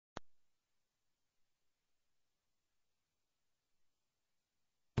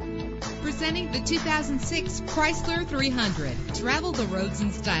Presenting the 2006 Chrysler 300. Travel the roads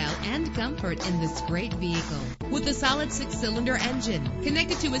in style and comfort in this great vehicle. With a solid 6-cylinder engine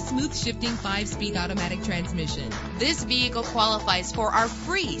connected to a smooth shifting 5-speed automatic transmission. This vehicle qualifies for our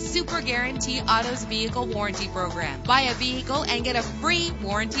free Super Guarantee Autos Vehicle Warranty Program. Buy a vehicle and get a free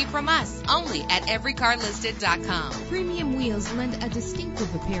warranty from us only at everycarlisted.com. Premium wheels lend a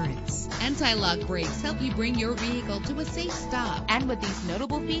distinctive appearance. Anti-lock brakes help you bring your vehicle to a safe stop. And with these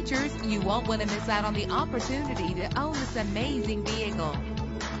notable features, you won't want to miss out on the opportunity to own this amazing vehicle.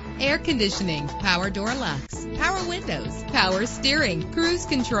 Air conditioning, power door locks, power windows, power steering, cruise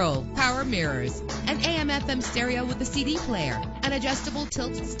control, power mirrors, an AM/FM stereo with a CD player, an adjustable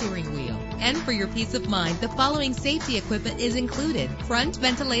tilt steering wheel. And for your peace of mind, the following safety equipment is included: front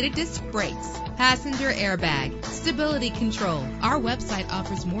ventilated disc brakes, passenger airbag, stability control. Our website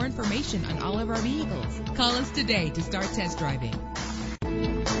offers more information on all of our vehicles. Call us today to start test driving.